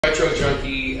Retro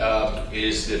Junkie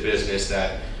is the business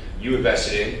that you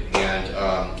invested in, and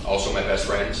also my best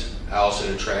friends,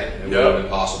 Allison and Trent, and it would have been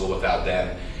possible without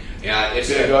them. And it's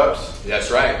big ups.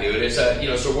 That's right, dude. It's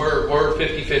so we're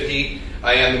 50-50.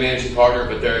 I am the managing partner,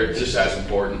 but they're just as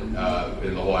important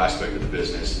in the whole aspect of the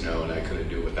business, and I couldn't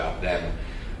do it without them.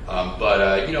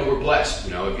 But we're blessed.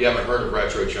 If you haven't heard of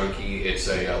Retro Junkie, it's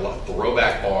a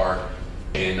throwback bar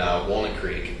in Walnut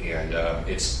Creek, and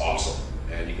it's awesome.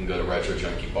 And you can go to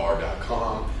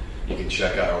retrojunkiebar.com. You can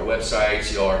check out our website,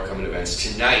 see all our upcoming events.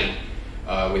 Tonight,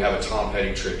 we have a Tom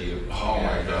Petty tribute. Oh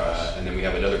my gosh. And then we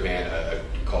have another band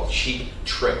called Cheap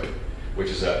Trick, which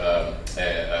is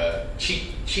a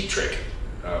cheap trick.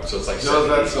 So it's like no,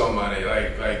 that's so money.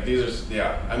 Like these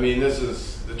are I mean, this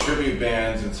is the tribute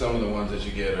bands, and some of the ones that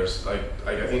you get are like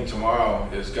I think tomorrow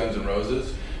is Guns N'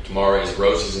 Roses. Tomorrow is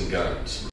Roses and Guns.